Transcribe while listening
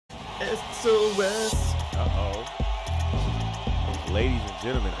SOS. Uh-oh. Ladies and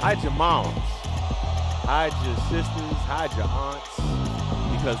gentlemen, hide your moms, hide your sisters, hide your aunts,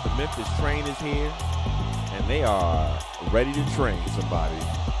 because the Memphis train is here, and they are ready to train somebody.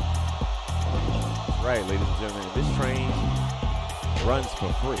 That's right, ladies and gentlemen, this train runs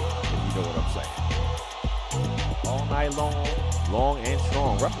for free, if you know what I'm saying. All night long, long and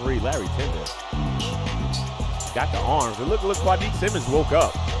strong. Referee Larry Tender got the arms. And look, Quadique Simmons woke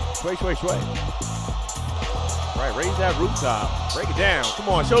up. Sway. Right, raise that rooftop. Break it down. Come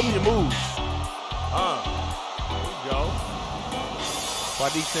on, show me your moves. There you go.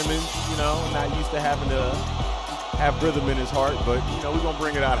 Quadique Simmons, you know, not used to having to have rhythm in his heart, but, you know, we're going to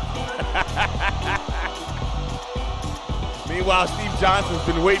bring it out. Meanwhile, Steve Johnson's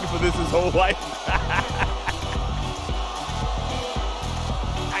been waiting for this his whole life.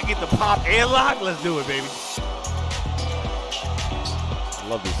 I get the pop and lock. Let's do it, baby. I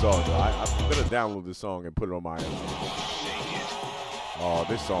love this song, though. I'm going to download this song and put it on my end. Oh,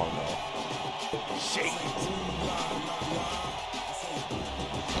 this song, though. Shake it.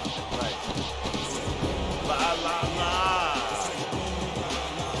 Right. La, la, la.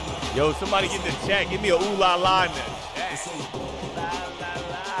 Yo, somebody get the chat. Give me a ooh, la, la in that chat. La, la,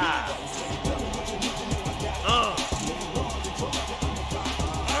 la.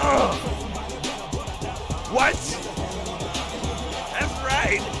 What? That's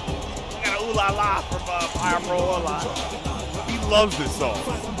right. I got a ooh la la from Fire Pro Online. He loves this song.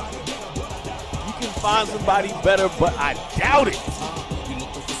 You can find somebody better, but I doubt it.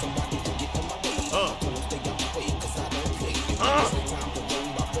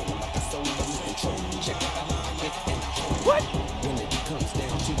 What?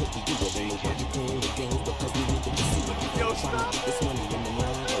 Yo, stop.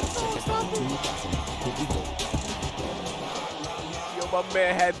 Yo, my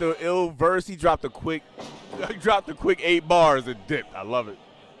man had the ill verse. He dropped a quick 8 bars and dipped. I love it.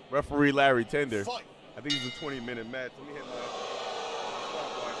 Referee Larry Tender. I think it's a 20-minute match. Let me hit my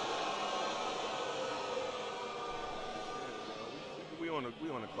we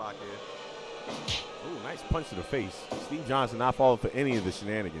on the clock here. Ooh, nice punch to the face. Steve Johnson not falling for any of the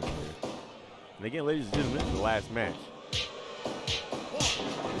shenanigans here. And again, ladies and gentlemen, this is the last match. It's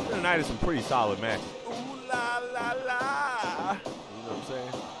been a night of some pretty solid matches. Ooh la la la. You know what I'm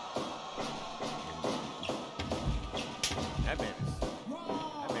saying? That man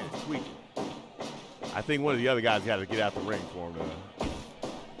is tweaking. I think one of the other guys got to get out the ring for him to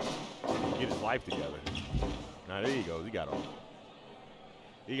get his life together. Now there he goes. He got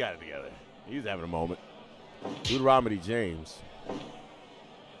it together. He was having a moment. Deuteronomy James.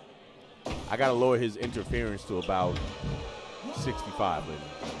 I got to lower his interference to about 65, ladies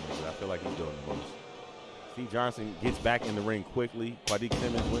and gentlemen. I feel like he's doing the most. Steve Johnson gets back in the ring quickly. Quadique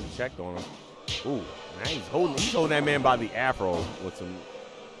Simmons went and checked on him. Ooh, now he's holding that man by the afro with some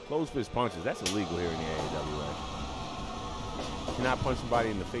closed fist punches. That's illegal here in the AAWA. You cannot punch somebody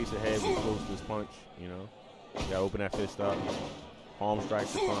in the face or head with a closed fist punch, you know. You got to open that fist up. Palm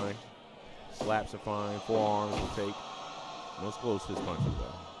strikes are fine. Slaps are fine. Forearms will take. No closed fist punches,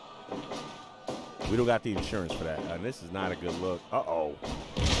 though. We don't got the insurance for that. And this is not a good look. Uh-oh. Oh,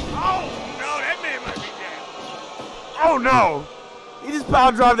 no, that man might be down. Oh, no. He just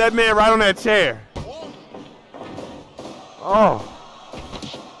power dropped that man right on that chair. Oh.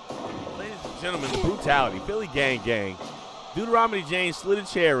 Ladies and gentlemen, the brutality. Philly gang. Deuteronomy James slid a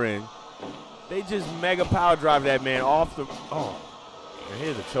chair in. They just mega power drive that man off the... Oh. And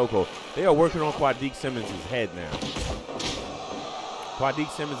here's a chokehold. They are working on Quadique Simmons' head now.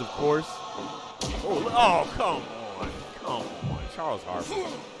 Quadique Simmons, of course. Oh, come on. Charles Harper.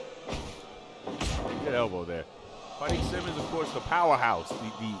 Good elbow there. Quadique Simmons, of course, the powerhouse,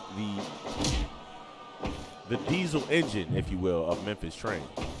 the diesel engine, if you will, of Memphis Train.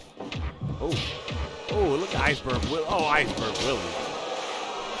 Oh, look at Iceberg Willie. Oh, Iceberg Willie.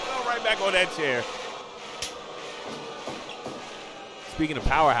 Oh, right back on that chair. Speaking of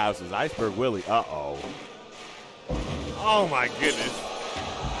powerhouses, Iceberg Willie. Uh-oh. Oh, my goodness.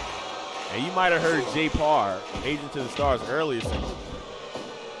 And you might have heard Jay Parr, Agent to the Stars, earlier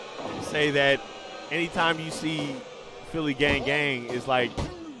say that anytime you see Philly gang, it's like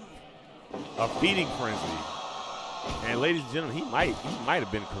a feeding frenzy. And ladies and gentlemen, he might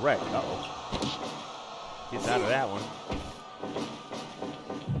have been correct. Uh-oh. Gets out of that one.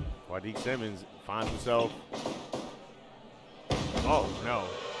 Quadique Simmons finds himself. Oh, no.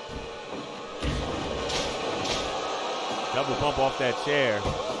 Double bump off that chair.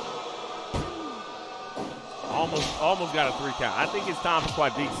 Almost got a 3 count. I think it's time for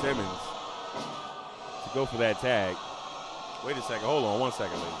Quadique Simmons to go for that tag. Wait a second. Hold on 1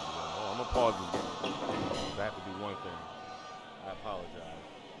 second, ladies and gentlemen. I'm going to pause this game. I have to do one thing. I apologize.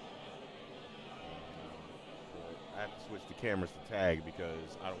 But I have to switch the cameras to tag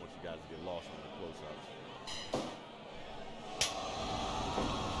because I don't want you guys to get lost on the close-ups.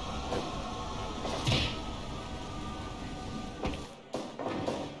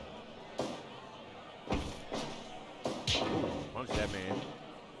 Punch that man.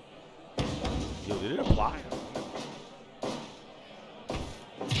 Yo, did it apply? Ooh,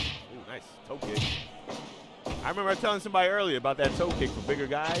 nice toe kick. I remember telling somebody earlier about that toe kick for bigger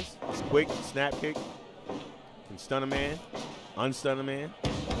guys. It's quick, snap kick. Can stun a man, unstun a man.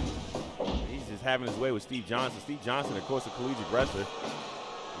 He's just having his way with Steve Johnson. Steve Johnson, of course, a collegiate wrestler.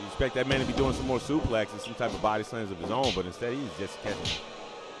 You expect that man to be doing some more suplexes, some type of body slams of his own, but instead he's just catching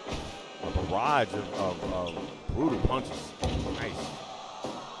a barrage of brutal punches. Nice.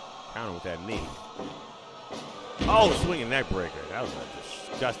 Counter with that knee. Oh, swinging neck breaker. That was a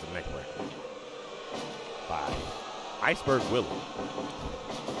disgusting neck breaker. By Iceberg Willie.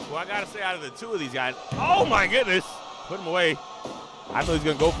 Well, I got to say, out of the two of these guys, oh my goodness, put him away. I thought he was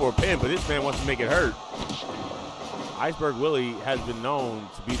going to go for a pin, but this man wants to make it hurt. Iceberg Willie has been known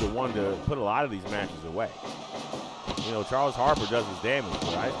to be the one to put a lot of these matches away. You know, Charles Harper does his damage,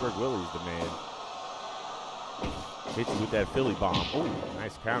 but Iceberg Willie's the man. Hits you with that Philly bomb. Oh,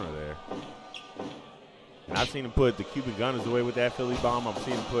 nice counter there. And I've seen him put the Cuban Gunners away with that Philly bomb. I've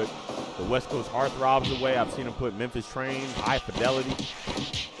seen him put the West Coast Heartthrobs away. I've seen him put Memphis Train, High Fidelity.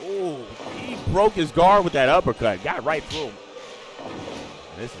 Oh, he broke his guard with that uppercut. Got right through him.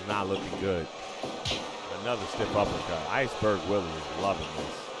 And this is not looking good. Another stiff uppercut. Iceberg Willie is loving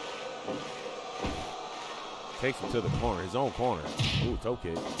this. Takes him to the corner, his own corner. Ooh, toe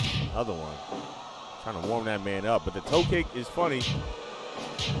kick. Another one. Trying to warm that man up. But the toe kick is funny.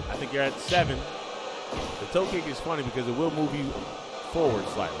 I think you're at 7. The toe kick is funny because it will move you forward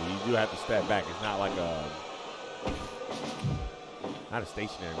slightly. You do have to step back. It's not like not a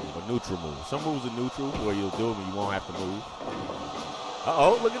stationary move, a neutral move. Some moves are neutral where you'll do them and you won't have to move.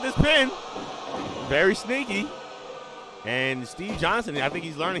 Uh-oh, look at this pin. Very sneaky. And Steve Johnson, I think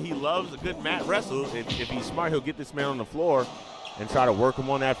he's learning he loves a good mat wrestle. If he's smart, he'll get this man on the floor and try to work him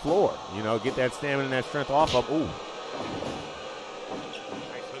on that floor. You know, get that stamina and that strength off of. Ooh. Nice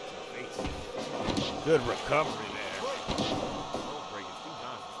hook to the face. Good recovery there. Don't break it. Steve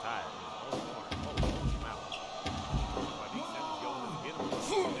Johnson's tired. Him out. But he said he's going to get him.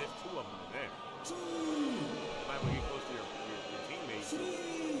 There's 2 of them in there. You might want to get close to your teammates.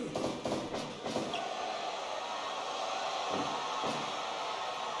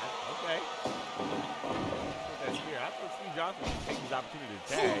 Okay. That's here. I thought Steve Johnson would take his opportunity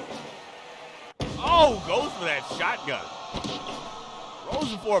to tag. Oh, goes for that shotgun.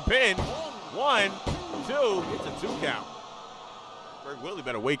 Rolls him for a pin. 1, 2, gets a 2 count. Berg Willie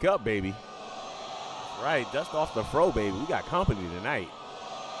better wake up, baby. That's right, dust off the fro, baby. We got company tonight.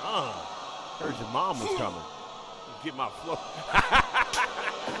 Heard your mom was coming. Get my flow.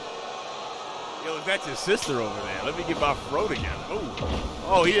 Yo, is that your sister over there? Let me get my fro together. Ooh.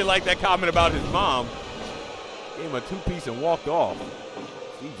 Oh, he didn't like that comment about his mom. Gave him a 2-piece and walked off.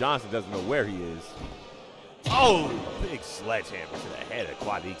 Steve Johnson doesn't know where he is. Oh, big sledgehammer to the head of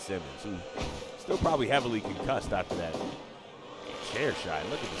Quadique Simmons, who still probably heavily concussed after that chair shot.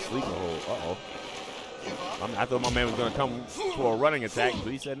 Look at the sleeper hold. Uh-oh. I thought my man was going to come for a running attack,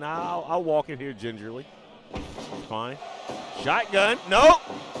 but he said, nah, I'll walk it here gingerly. It's fine. Shotgun. Nope.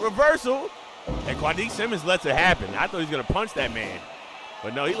 Reversal. And Quadique Simmons lets it happen. I thought he was going to punch that man.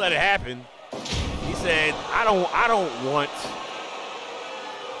 But no, he let it happen. He said, I don't want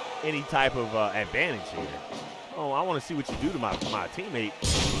any type of advantage here. Oh, I want to see what you do to my teammate.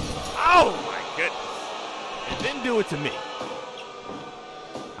 Oh, my goodness. And then do it to me.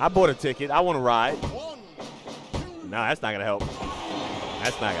 I bought a ticket. I want to ride. No, that's not going to help.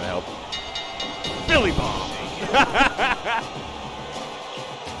 That's not going to help. Philly bomb.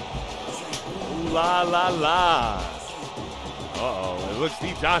 Ooh, la, la, la. Uh-oh. It looks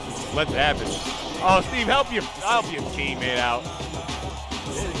Steve Johnson just lets it happen. Oh, Steve, help your teammate out.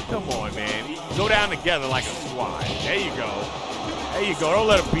 Come on, man. Go down together like a squad. There you go. There you go. Don't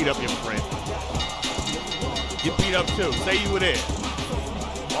let him beat up your friend. Get beat up, too. Say you were there.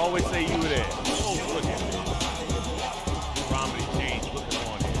 Always say you were there. Oh, look at this. Romney James looking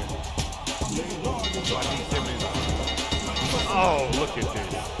on here. Oh, look at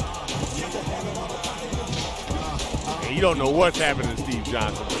this. Hey, you don't know what's happening to Steve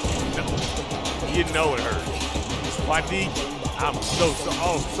Johnson, but you know it hurts. Quadique, I'm so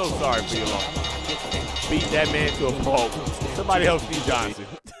sorry for your loss. Beat that man to a pulp. Somebody help Steve Johnson.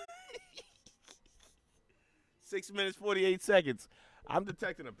 6 minutes, 48 seconds. I'm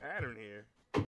detecting a pattern here.